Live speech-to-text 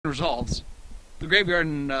resolves. The graveyard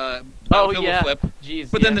and oh battlefield yeah, will flip. jeez.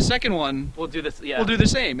 But then the second one, we'll do this. Yeah, we'll do the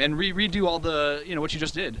same and redo all the what you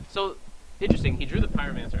just did. So interesting. He drew the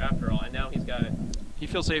Pyromancer after all, and now he's got. He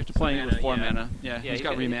feels safe to playing it with 4 mana. Yeah, he's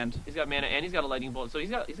got remand. He's got mana and he's got a lightning bolt, so he's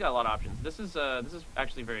got a lot of options. This is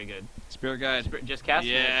actually very good. Spirit Guide. Just cast it.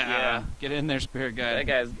 Yeah. Get in there, Spirit Guide.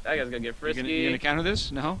 That guy's gonna get frisky. You gonna counter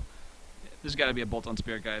this? No. There's got to be a bolt on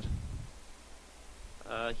Spirit Guide.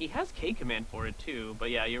 He has K command for it too, but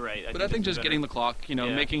yeah, you're right. I think just getting the clock,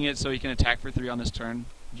 making it so he can attack for 3 on this turn.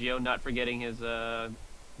 Geo not forgetting his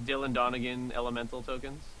Dylan Donegan elemental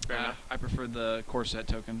tokens. Fair enough. I prefer the core set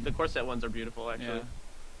token. The core set ones are beautiful, actually.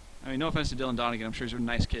 Yeah. I mean, no offense to Dylan Donegan, I'm sure he's a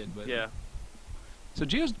nice kid, but yeah. So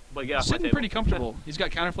Geo's sitting pretty comfortable. He's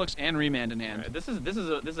got Counterflux and Remand in hand. Right, this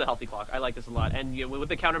is a healthy clock. I like this a lot, and with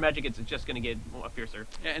the counter magic, it's just going to get fiercer.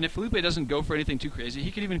 Yeah, and if Felipe doesn't go for anything too crazy, he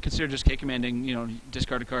could even consider just K commanding,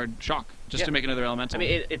 discard a card, shock, just to make another elemental. I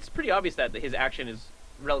mean, it's pretty obvious that his action is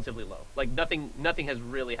relatively low. Like nothing has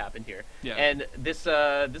really happened here. Yeah. And this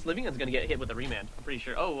Living End's going to get hit with a Remand. I'm pretty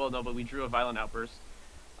sure. Oh well, no, but we drew a Violent Outburst.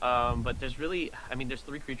 But there's really, there's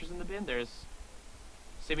 3 creatures in the bin. There's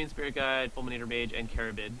Simeon Spirit Guide, Fulminator Mage, and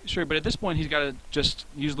Carabid. Sure, but at this point he's got to just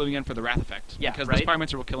use Living End for the Wrath effect. Yeah, because right? this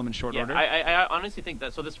Pyromancer will kill him in short order. I honestly think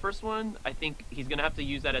that. So this first one, I think he's going to have to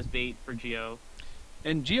use that as bait for Geo.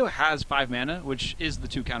 And Geo has 5 mana, which is the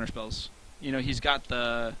 2 counter spells. He's got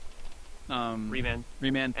the Remand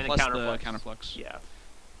and plus the Counterflux. Yeah.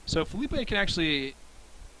 So Felipe can actually...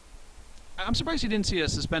 I'm surprised he didn't see a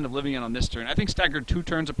suspend of Living End on this turn. I think staggered 2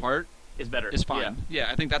 turns apart is better. Is fine. Yeah,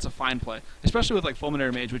 I think that's a fine play, especially with like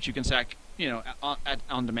Fulminator Mage, which you can sack,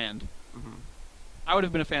 on demand. Mm-hmm. I would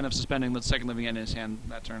have been a fan of suspending the second Living End in his hand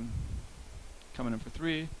that turn. Coming in for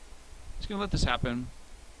 3. He's gonna let this happen.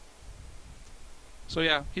 So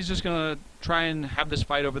yeah, he's just gonna try and have this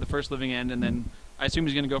fight over the first Living End, and then I assume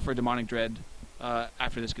he's gonna go for a Demonic Dread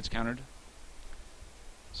after this gets countered.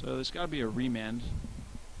 So there's got to be a Remand.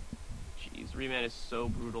 Jeez, Remand is so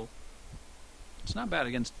brutal. It's not bad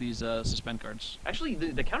against these suspend cards. Actually,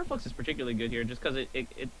 the Counterflux is particularly good here, just because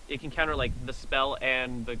it can counter like the spell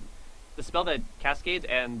and the spell that cascades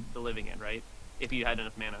and the Living End, right? If you had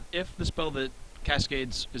enough mana. If the spell that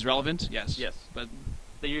cascades is relevant, yes. Yes, but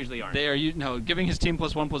they usually aren't. They are giving his team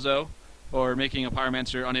 +1/+0, or making a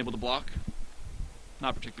Pyromancer unable to block.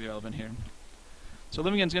 Not particularly relevant here. So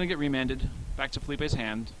Living End's gonna get remanded back to Felipe's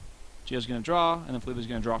hand. Geo's gonna draw, and then Felipe's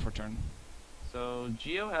gonna draw for turn. So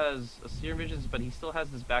Geo has a Seer Visions, but he still has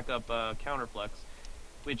this backup Counterflux,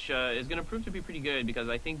 which is going to prove to be pretty good because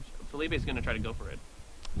I think Felipe is going to try to go for it.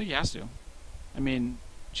 I think he has to. I mean,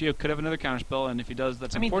 Geo could have another counterspell, and if he does,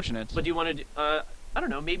 that's unfortunate. But do you want to? I don't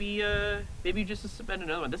know. Maybe just suspend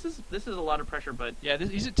another one. This is a lot of pressure, but yeah,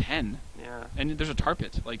 he's at 10. Yeah. And there's a tar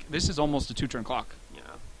pit. Like this is almost a 2-turn clock. Yeah.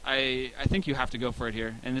 I think you have to go for it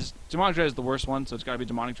here, and this Demonic Dread is the worst one, so it's got to be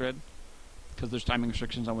Demonic Dread. Because there's timing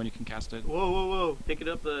restrictions on when you can cast it. Whoa. Picking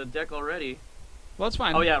up the deck already. Well, that's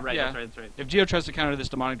fine. Oh, yeah, right. Yeah. That's right. If Geo tries to counter this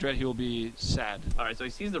Demonic Dread, he will be sad. Alright, so he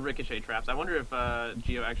sees the Ricochet traps. I wonder if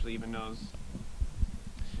Geo actually even knows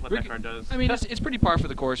what that card does. I mean, it's pretty par for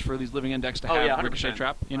the course for these Living End decks to have Ricochet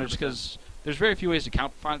trap. Just because there's very few ways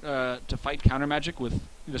to fight counter magic with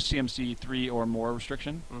the CMC 3 or more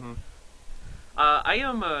restriction. Mm-hmm.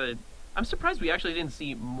 I'm surprised we actually didn't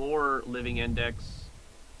see more Living End decks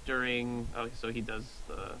during... Oh, so he does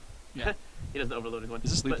the... Yeah. He does the overloaded one. Is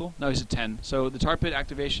this lethal? No, he's at 10. So the Tar Pit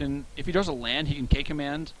activation, if he draws a land, he can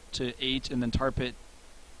K-command to 8, and then Tar Pit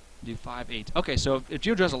do 5, 8. Okay, so if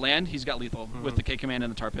Geo draws a land, he's got lethal with the K-command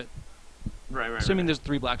and the Tar Pit. Right. Assuming there's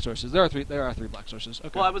 3 black sources. There are 3 black sources.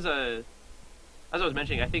 Okay. Well, as I was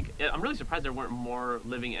mentioning, I think... I'm really surprised there weren't more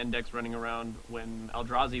Living End decks running around when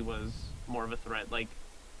Eldrazi was more of a threat. Like,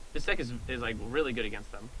 this deck is like, really good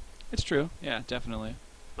against them. It's true. Yeah, definitely.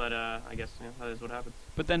 But I guess that is what happens.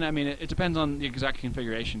 But then, I mean, it depends on the exact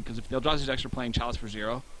configuration, because if the Eldrazi decks are playing Chalice for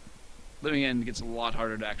 0, Living End gets a lot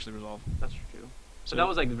harder to actually resolve. That's true. So that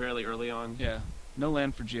was like very early on. Yeah. No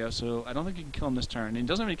land for Geo, so I don't think you can kill him this turn. And he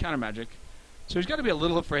doesn't have any counter magic. So he's got to be a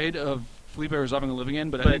little afraid of Felipe resolving a Living End,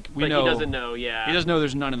 but I think we know... he doesn't know, yeah. He doesn't know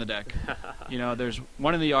there's none in the deck. There's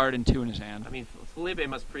 1 in the yard and 2 in his hand. I mean, Felipe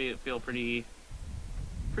must feel pretty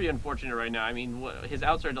unfortunate right now. I mean, his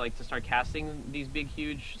outs are to start casting these big,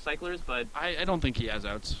 huge cyclers, but I don't think he has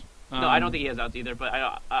outs. No, I don't think he has outs either.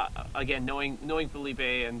 But again, knowing Felipe,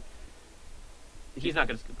 and he's not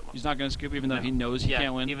going to scoop him up. He's not going to scoop, even though he knows he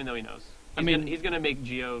can't win. Even though he knows. He's going to make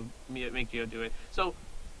Geo do it. So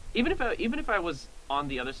even if I was on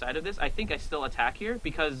the other side of this, I think I still attack here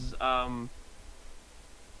because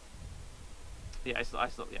it's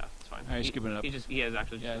fine. Alright, scooping it up. He is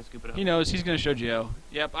actually just going to scoop it up. He knows he's going to show Gio.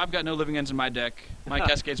 Yep, I've got no living ends in my deck. My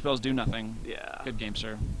Cascade spells do nothing. Yeah. Good game,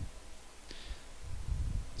 sir.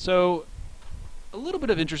 So, a little bit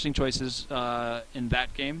of interesting choices in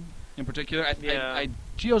that game in particular.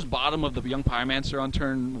 Gio's bottom of the Young Pyromancer on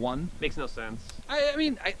turn 1 makes no sense. I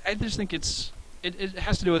mean, I just think it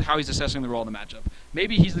has to do with how he's assessing the role in the matchup.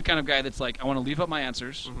 Maybe he's the kind of guy that's like, I want to leave up my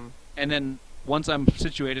answers, and then once I'm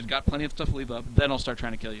situated, got plenty of stuff to leave up, then I'll start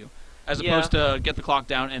trying to kill you. As opposed to get the clock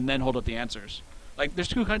down and then hold up the answers. Like, there's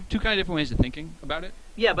two kind of different ways of thinking about it.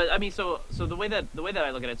 Yeah, but I mean, so the way that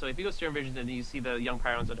I look at it, so if you go Serum Visions and you see the Young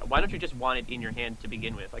Pyrons, why don't you just want it in your hand to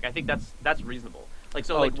begin with? Like, I think that's reasonable. Like,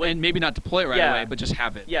 so and maybe not deploy it right away, but just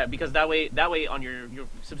have it. Yeah, because that way on your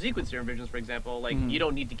subsequent Serum Visions, for example, like you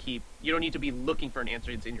don't need to be looking for an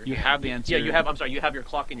answer that's in your hand. You have the answer. Yeah, you have your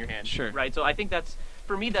clock in your hand. Sure. Right. So I think that's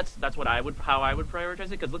what how I would prioritize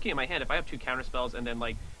it. Because looking at my hand, if I have 2 counter spells and then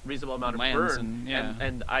like reasonable amount of burn,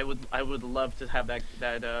 and I would love to have that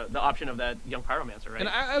the option of that Young Pyromancer, right? And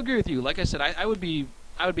I agree with you. Like I said, I would be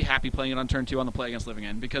happy playing it on turn 2 on the play against Living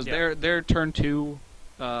End because their turn 2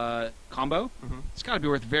 combo, it's got to be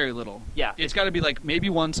worth very little. Yeah, it's got to be like maybe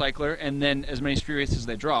 1 cycler and then as many Street Wraiths as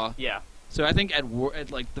they draw. Yeah. So I think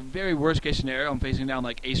at like the very worst case scenario, I'm facing down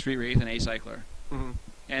like a Street Wraith and a cycler.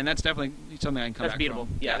 And that's definitely something I can come back beatable.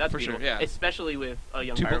 from. Yeah, that's for beatable. sure. Yeah, especially with a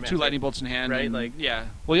Young Pyromancer. 2 lightning bolts in hand, right? And, like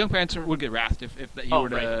well, Young Pyromancer would get wrathed if he were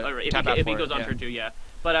to tap out if for he goes it, on turn 2. Yeah,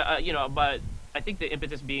 but but I think the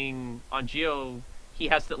impetus being on Gio, he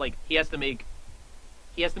has to make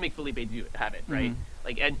Felipe have it, right?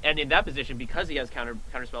 Like, and in that position, because he has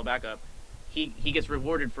counterspell backup, he gets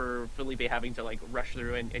rewarded for Felipe having to like rush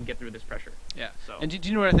through and get through this pressure. Yeah. So. And do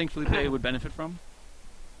you know what I think Felipe would benefit from?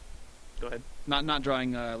 Go ahead. Not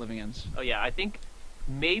drawing living ends. Oh yeah, I think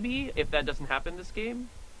maybe if that doesn't happen this game,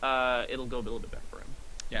 it'll go a little bit better for him.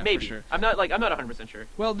 Yeah, maybe. For sure. I'm not 100% sure.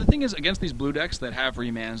 Well, the thing is, against these blue decks that have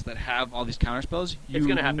remans, that have all these counterspells,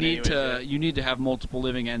 you need to have multiple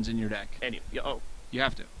living ends in your deck. You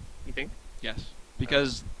have to. You think? Yes,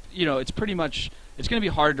 because it's pretty much it's going to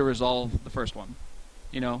be hard to resolve the first one.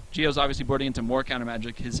 Gio's obviously boarding into more counter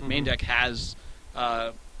magic. His main deck has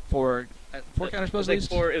 4 counterspells at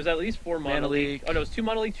least. It was at least 4 Mana Leak. Oh no, it was 2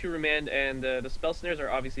 Mana Leak, 2 Remand, and the spell snares are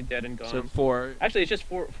obviously dead and gone. So 4. Actually, it's just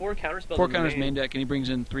 4 counterspells. 4 counters main deck, and he brings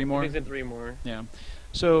in 3 more. He brings in 3 more. Yeah.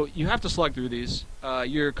 So you have to slug through these.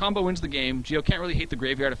 Your combo wins the game. Gio can't really hate the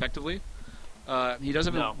graveyard effectively. He does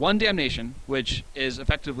have 1 Damnation, which is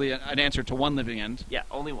effectively an answer to 1 living end. Yeah,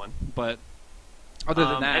 only 1. But other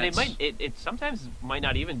than that, and it sometimes might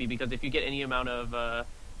not even be, because if you get any amount of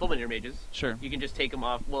Fulminator Mages, sure, you can just take them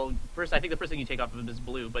off. Well, I think the first thing you take off of them is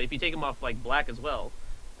blue, but if you take them off like black as well,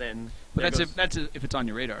 then. But that's if it's on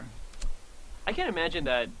your radar. I can't imagine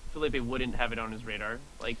that Felipe wouldn't have it on his radar.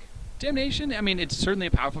 Like Damnation, I mean, it's certainly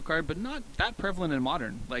a powerful card, but not that prevalent in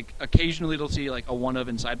Modern. Like, occasionally you'll see like a 1 of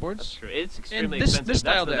in sideboards. That's true. It's extremely expensive.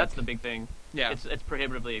 That's the big thing. Yeah, it's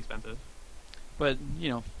prohibitively expensive. But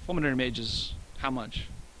Fulminator Mage is how much?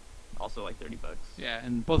 Also like $30. Yeah,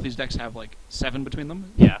 and both these decks have like 7 between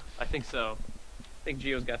them. Yeah, I think so. I think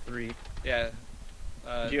Gio's got 3. Yeah.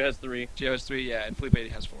 Gio has 3. Gio has 3, yeah, and Felipe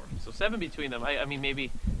has 4. So 7 between them. I mean, maybe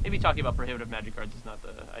talking about prohibitive magic cards is not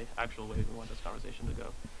the actual way we want this conversation to go.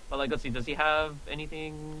 But like, let's see, does he have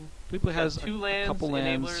anything? Felipe has 2 a couple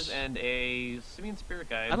enablers, and a Simian Spirit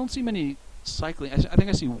Guide. I don't see many cycling. I think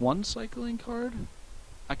I see 1 cycling card.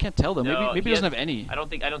 I can't tell though. No, maybe he doesn't have any. I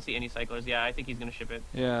don't see any cyclers. Yeah, I think he's gonna ship it.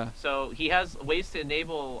 Yeah. So he has ways to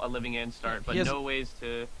enable a living end start, but no ways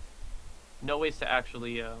to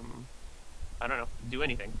actually I don't know, do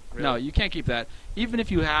anything. Really. No, you can't keep that. Even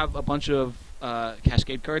if you have a bunch of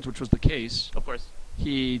Cascade cards, which was the case. Of course.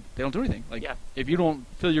 They don't do anything. Like, if you don't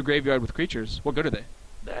fill your graveyard with creatures, what good are they?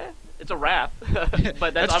 It's a wrath,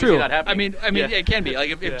 but that's true. Not happening. I mean, it can be. Like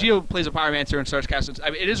if Gio plays a Pyromancer and starts casting, I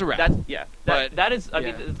mean, it is a wrath. That is. I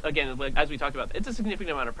mean, again, like, as we talked about, it's a significant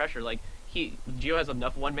amount of pressure. Like Gio has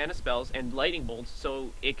enough 1 mana spells and lightning bolts, so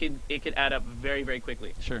it could add up very, very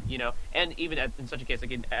quickly. Sure. And even in such a case,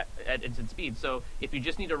 like at instant speed. So if you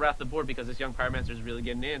just need to wrath the board because this Young Pyromancer is really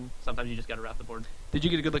getting in, sometimes you just got to wrath the board. Did you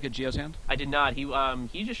get a good look at Gio's hand? I did not.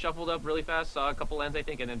 He just shuffled up really fast, saw a couple lands, I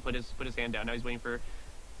think, and then put his hand down. Now he's waiting for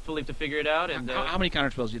Felipe to figure it out. And how many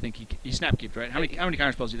counterspells do you think he snap kept, right? How many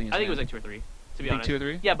counterspells do you think? I think it was like 2 or 3. To be honest, 2 or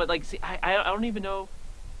 3. Yeah, but like, see, I don't even know.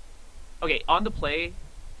 Okay, on the play,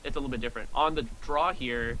 it's a little bit different. On the draw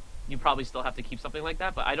here, you probably still have to keep something like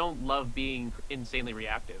that. But I don't love being insanely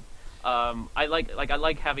reactive. I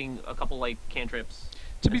like having a couple like cantrips.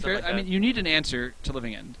 To be fair, I mean, you need an answer to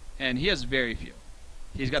Living End, and he has very few.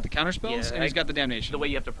 He's got the counterspells, and he's got the Damnation. The way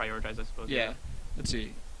you have to prioritize, I suppose. Yeah. Let's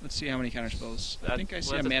see. Let's see how many counterspells. I That's- think I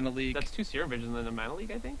see well, a that's Mana Leak. That's 2 Serum Visions and a Mana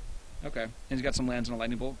Leak, I think. Okay. And he's got some lands and a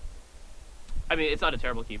Lightning Bolt. I mean, it's not a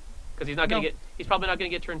terrible keep because he's not gonna No. get. He's probably not gonna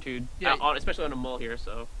get turn 2'd, Yeah. especially on a mull here.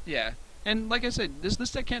 So Yeah. And like I said, this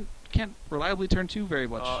deck can't reliably turn 2 very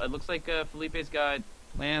much. it looks like Felipe's got.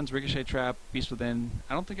 Lands, Ricochet Trap, Beast Within.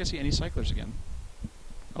 I don't think I see any Cyclers again.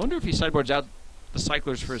 I wonder if he sideboards out the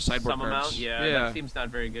Cyclers for his sideboard Some cards. amount, yeah, that seems not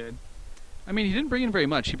very good. I mean, he didn't bring in very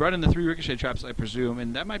much. He brought in the 3 Ricochet Traps, I presume,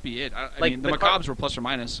 and that might be it. I Like, mean, the the Macabres were plus or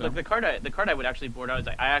minus, so... Like the card I would actually board out is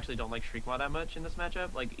I actually don't like Shriekmaw that much in this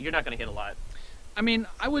matchup. Like you're not gonna hit a lot. I mean,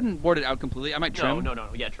 I wouldn't board it out completely. I might trim. No,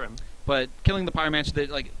 yeah, trim. But killing the Pyromancer, that,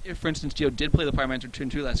 like, if, for instance, Gio did play the Pyromancer turn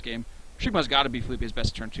 2 last game, Shriekmaw's got to be Felipe's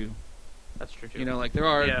best turn 2. That's true too. You know, like, there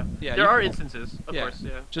are... Yeah, there are instances, of course,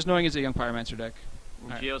 yeah. Just knowing it's a young Pyromancer deck.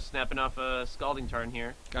 Alright. Gio's snapping off a Scalding Tarn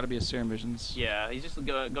here. Got to be a Serum Visions. Yeah, he's just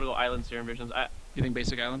gonna go Island Serum Visions. You think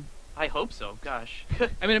Basic Island? I hope so. Gosh.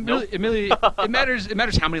 I mean, it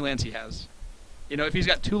matters how many lands he has. You know, if he's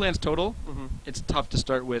got 2 lands total, it's tough to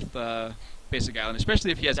start with Basic Island, especially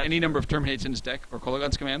if he has any number of Terminates in his deck or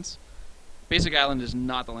Kolaghan's commands. Basic Island is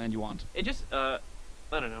not the land you want. It just, I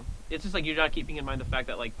don't know. It's just like you're not keeping in mind the fact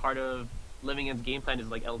that like part of Living End's game plan is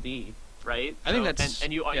like LD, right? I think that's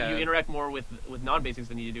and you interact more with non-basics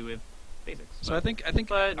than you do with basics. So I think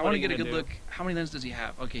But I want to get a good look. How many lands does he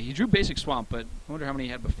have? Okay, he drew Basic Swamp, but I wonder how many he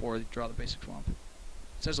had before he draw the Basic Swamp. It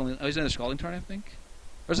says only. Oh, he's in a Scalding Tarn, I think.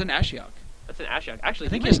 Or is it an Ashiok? That's an Ashiok. Actually, I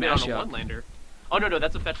think he he's may an have been on a Ashiok. one-lander. Oh no,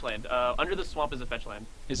 that's a fetch land. Under the Swamp is a fetch land.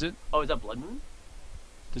 Is it? Oh, is that Blood Moon?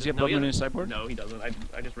 Does he have No, Blood he Moon in doesn't. his sideboard? No, he doesn't.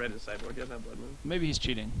 I just read his sideboard. He doesn't have Blood Moon. Maybe he's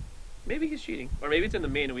cheating. Maybe he's cheating, or maybe it's in the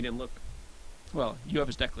main and we didn't look. Well, you have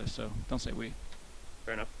his deck list, so don't say we.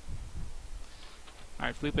 Fair enough. All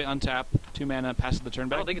right, Felipe untap, 2 mana, passes the turn I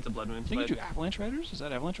back. don't think it's a Blood Moon. I think but you drew Avalanche Riders? Is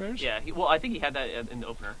that Avalanche Riders? yeah, well, I think he had that in the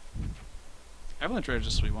opener. Avalanche Riders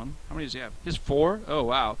is a sweet one. How many does he have? He has 4? Oh,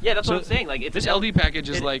 wow. Yeah, that's So what I'm saying. Like, it's This an LD package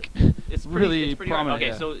is it's really pretty prominent.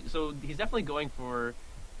 Hard. Okay, yeah. so he's definitely going for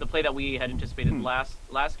the play that we had anticipated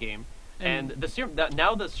last game, and the serum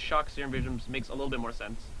now the Shock Serum Visions makes a little bit more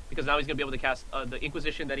sense because now he's gonna be able to cast the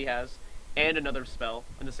Inquisition that he has and another spell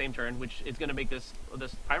in the same turn, which is gonna make this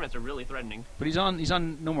Pyromancer really threatening. But he's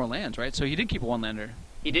on no more lands, right? So he did keep a 1-lander.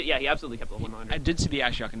 He did, yeah, he absolutely kept the one-lander. I did see the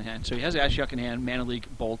Ashiok in hand. So he has the Ashiok in hand, Mana Leak,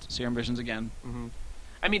 Bolt, Serum Visions again.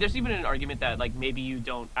 I mean, there's even an argument that like maybe you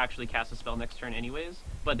don't actually cast a spell next turn anyways,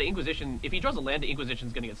 but the Inquisition, if he draws a land, the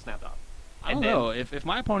Inquisition's gonna get snapped off. I don't know. If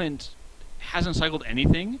my opponent hasn't cycled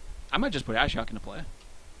anything, I might just put Ashiok into play.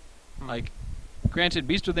 Like, granted,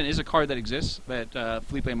 Beast Within is a card that exists that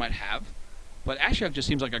Felipe might have, but Ashiok just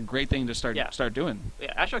seems like a great thing to start doing.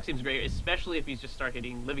 Yeah, Ashiok seems great, especially if he's just start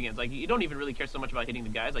hitting living ends. Like, you don't even really care so much about hitting the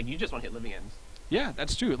guys. Like, you just want to hit living ends. Yeah,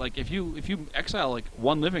 that's true. Like, if you exile like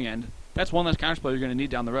 1 living end, that's 1 less counterspell you're going to need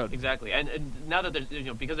down the road. Exactly. And now that there's,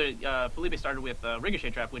 because Felipe started with Ricochet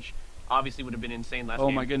Trap, which obviously would have been insane last game.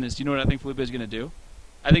 Oh my goodness! Do you know what I think Felipe is going to do?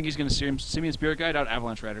 I think he's going to Simian Spirit Guide out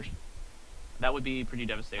Avalanche Riders. That would be pretty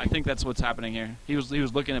devastating. I think that's what's happening here. He was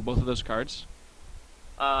looking at both of those cards.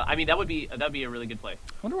 I mean, that'd be a really good play.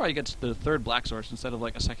 I wonder why he gets the 3rd Black Source instead of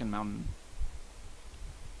like a 2nd Mountain.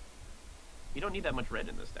 You don't need that much red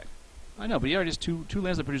in this deck. I know, but he already has two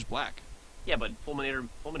lands that produce black. Yeah, but Fulminator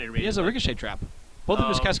He has a Ricochet Trap. Both of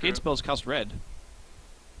his Cascade true. spells cost red.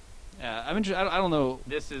 Yeah, I'm interested. I don't know.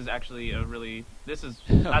 This is actually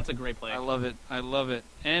that's a great play. I love it. I love it.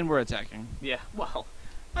 And we're attacking. Yeah. Well,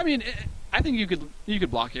 I mean, I think you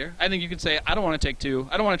could block here. I think you could say, I don't want to take 2.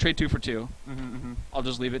 I don't want to trade 2 for 2. I'll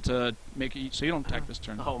just leave it to make it so you don't attack this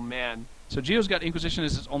turn. Oh man. So Gio's got Inquisition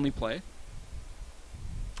as his only play.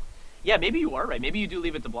 Yeah, maybe you are right. Maybe you do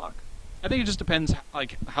leave it to block. I think it just depends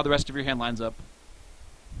like how the rest of your hand lines up.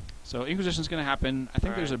 So Inquisition's going to happen. I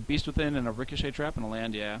think there's a Beast Within and a Ricochet Trap and a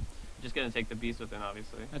land, yeah. Just going to take the Beast Within,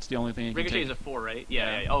 obviously. That's the only thing you can Ricochet take. is a 4, right?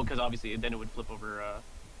 Yeah. Oh, because obviously then it would flip over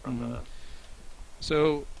from the...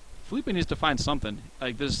 So Felipe needs to find something.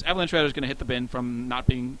 Like, this Avalanche Rider is going to hit the bin from not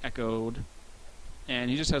being echoed. And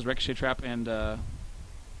he just has Ricochet Trap and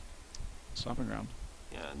Stomping Ground.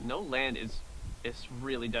 Yeah, no land is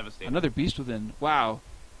really devastating. Another Beast Within. Wow.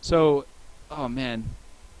 So, oh man.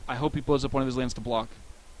 I hope he blows up one of his lands to block.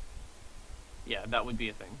 Yeah, that would be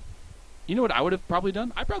a thing. You know what I would have probably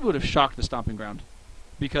done? I probably would have shocked the Stomping Ground.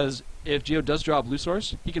 Because if Gio does draw a blue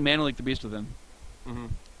source, he can Mana Leak the Beast Within.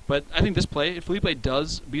 But I think this play, if Felipe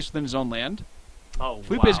does Beast Within his own land,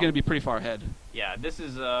 Felipe is going to be pretty far ahead. Yeah, this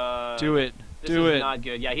is Do it. This is not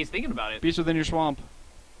good. Yeah, he's thinking about it. Beast Within your swamp.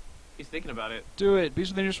 He's thinking about it. Do it.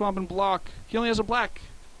 Beast Within your swamp and block. He only has a black.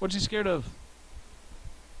 What's he scared of?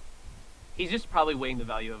 He's just probably weighing the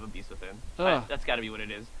value of a Beast Within. That's got to be what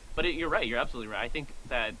it is. But you're right. You're absolutely right. I think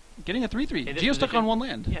that Getting a 3/3. in this Geo's stuck position- on one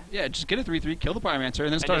land. Yeah. Just get a 3/3, kill the Pyromancer, and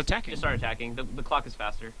then and start just- attacking. Just start attacking. The clock is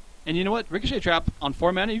faster. And you know what? Ricochet Trap on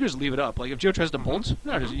 4 mana, you can just leave it up. Like if Geo tries to bolt,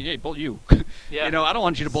 no, just hey, bolt you. Yeah. You know, I don't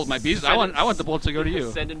want you to bolt my beast. I want the bolt to go to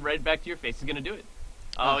you. Send it right back to your face. He's gonna do it.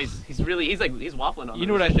 Oh, he's waffling on. You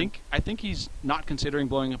know what I think? I think he's not considering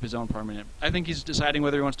blowing up his own permanent. I think he's deciding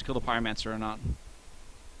whether he wants to kill the Pyromancer or not.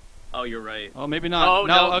 Oh, you're right. Oh, maybe not. Oh,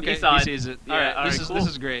 no, okay, he saw it. sees it. Yeah, all right, all this right,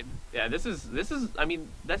 is great. Yeah, this is. I mean,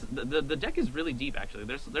 that's the deck is really deep actually.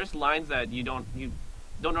 There's lines that you don't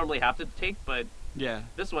normally have to take, but Yeah.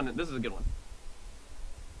 this is a good one.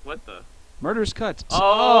 What the? Murderous Cut.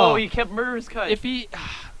 Oh, he kept Murderous Cut. If he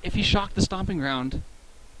shocked the Stomping Ground,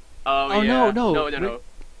 oh yeah. no.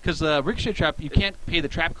 because Ricochet Trap, you can't pay the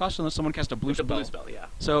trap cost unless someone casts a blue It's a spell. blue spell, yeah.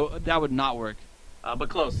 So that would not work. But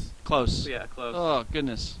close. Close. Yeah, close. Oh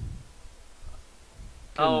goodness.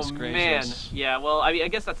 Oh Goodness man, gracious. yeah. Well, I mean, I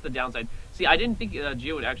guess that's the downside. See, I didn't think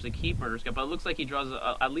Geo would actually keep Murderous Cut, but it looks like he draws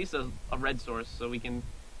at least a red source, so we can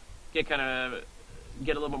get a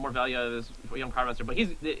little bit more value out of this young Pyromancer. But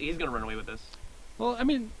he's gonna run away with this. Well, I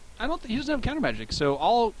mean, I don't. He doesn't have counter magic, so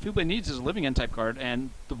all Felipe needs is a living end type card, and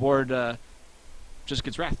the board just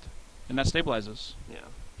gets wrathed, and that stabilizes. Yeah.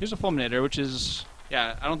 Here's a Fulminator, which is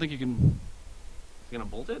I don't think you can. He's gonna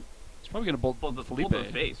bolt it. It's probably gonna bolt Bolt the Felipe. bolt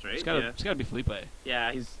the face, right? It's gotta be Felipe.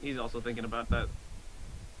 Yeah, he's also thinking about that.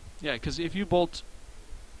 Yeah, because if you bolt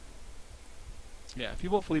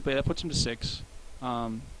Felipe, that puts him to 6. I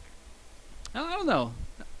don't know.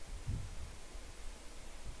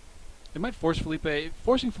 It might force Felipe.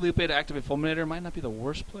 Forcing Felipe to activate Fulminator might not be the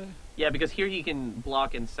worst play. Yeah, because here he can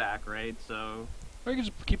block and sack, right? So. Or you can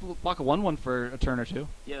just block a 1/1 for a turn or two.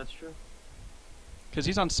 Yeah, that's true. Because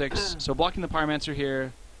he's on 6, so blocking the Pyromancer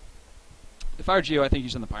here. If I were Geo, I think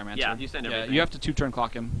he's on the Pyromancer. Yeah, you send everything. You have to 2-turn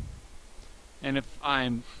clock him. And if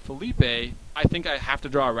I'm Felipe, I think I have to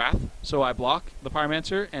draw a Wrath, so I block the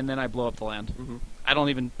Pyromancer, and then I blow up the land. Mm-hmm. I don't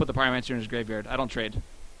even put the Pyromancer in his graveyard. I don't trade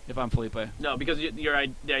if I'm Felipe. No, because the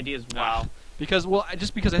idea is wow. Because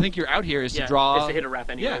I think you're out here is to Yeah, draw. is to hit a Wrath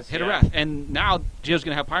anyways. Yeah, hit a Wrath. And now Geo's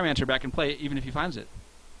going to have Pyromancer back in play, even if he finds it.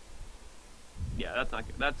 Yeah, that's not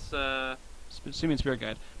good. That's Assuming Spirit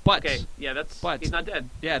Guide. But, okay, yeah, he's not dead.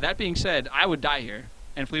 Yeah, that being said, I would die here,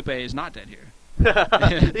 and Felipe is not dead here.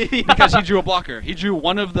 Yeah. Because he drew a blocker. He drew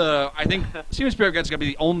one of the, I think, Assuming Spirit Guide's going to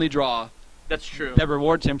be the only draw That's true. that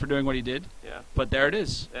rewards him for doing what he did. Yeah. But there it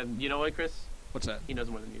is. And you know what, Chris? What's that? He knows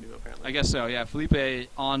more than you do, apparently. I guess so, yeah. Felipe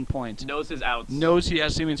on point. Knows his outs. Knows he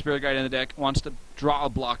has Assuming Spirit Guide in the deck, wants to draw a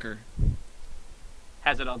blocker.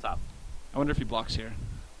 Has it on top. I wonder if he blocks here.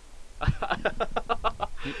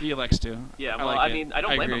 He elects to. Yeah, well, like I it. mean, I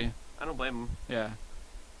don't blame agree. him. I don't blame him. Yeah.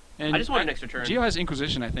 And I just want an extra turn. Geo has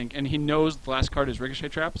Inquisition, I think, and he knows the last card is Ricochet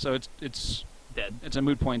Trap, so it's Dead. It's a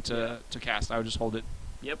moot point to cast. I would just hold it.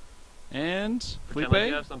 Yep. And Pretend Felipe, like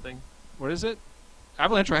you have something. what is it?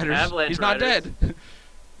 Avalanche Riders. Avalanche He's Riders. not dead.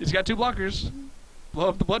 He's got 2 blockers. Blow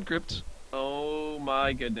up the Blood Crypt. Oh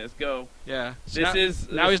my goodness, go. Yeah. So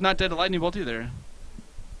Now he's not dead to Lightning Bolt either.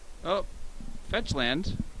 Oh, fetch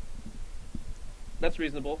land. That's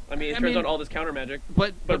reasonable. I mean, it I turns mean- on all this counter magic.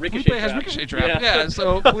 But Ricochet Felipe has Trap. Ricochet Trap. Yeah. Yeah,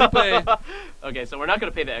 so Felipe... Okay, so we're not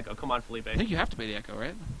going to pay the Echo. Come on, Felipe. I think you have to pay the Echo,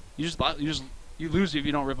 right? You lose if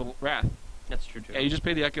you don't rip a Wrath. That's true, too. Yeah, you just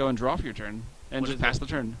pay the Echo and draw for your turn. And What just is pass it? the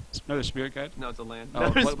turn. Another Spirit Guide. No, it's a land. Oh,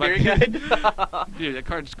 Another what- Spirit Guide. Dude, that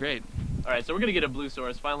card's great. Alright, so we're going to get a blue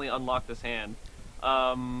source. Finally unlock this hand.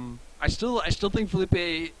 I still think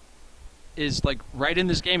Felipe is like right in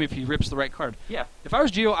this game if he rips the right card. Yeah. If I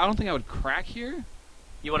was Geo, I don't think I would crack here.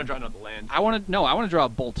 You want to draw another land. I want to draw a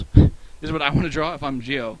Bolt. This is what I want to draw if I'm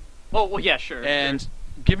Geo. Oh, well, yeah, sure. And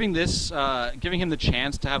giving him the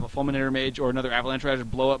chance to have a Fulminator Mage or another Avalanche Rider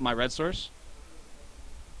blow up my red source.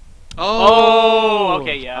 Oh,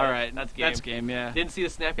 okay, yeah. All right, That's game. That's game, yeah. Didn't see the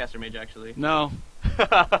Snapcaster Mage, actually. No. Fair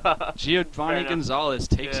Giovanny enough. Gonzalez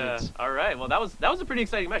takes Yeah. it. All right. Well, that was a pretty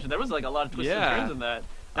exciting match. There was like a lot of twists and Yeah. turns in that.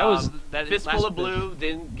 That was that Fistful last of blue.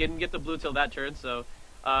 Didn't get the blue till that turn. So,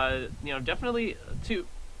 definitely to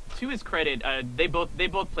his credit, they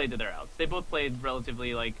both played to their outs. They both played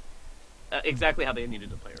relatively like exactly how they needed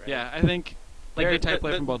to play. Right. Yeah, I think Like very the- tight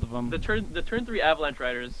play the- from both of them. The turn 3 Avalanche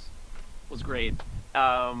Riders was great.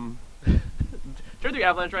 Turn 3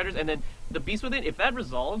 Avalanche Riders, and then the Beast Within. If that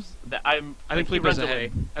resolves, I think he Felipe's runs ahead.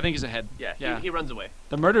 away. I think he's ahead. Yeah, He runs away.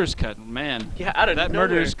 The Murderous Cut, man. Yeah, out of That nowhere.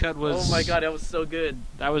 Murderous Cut was. Oh my god, that was so good.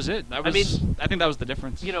 That was it. That was. I think that was the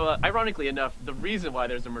difference. You know, ironically enough, the reason why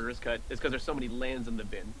there's a Murderous Cut is because there's so many lands in the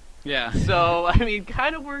bin. Yeah. So I mean,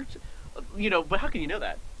 kind of worked. But how can you know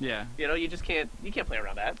that? Yeah. You know, you just can't. You can't play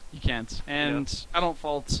around that. You can't. And I don't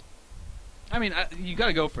fault I mean, you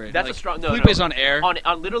gotta go for it. That's like, a strong. No, Felipe's no. on air.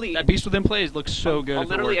 On literally that Beast Within play looks so good. On if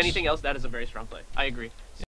it literally works. anything else, that is a very strong play. I agree.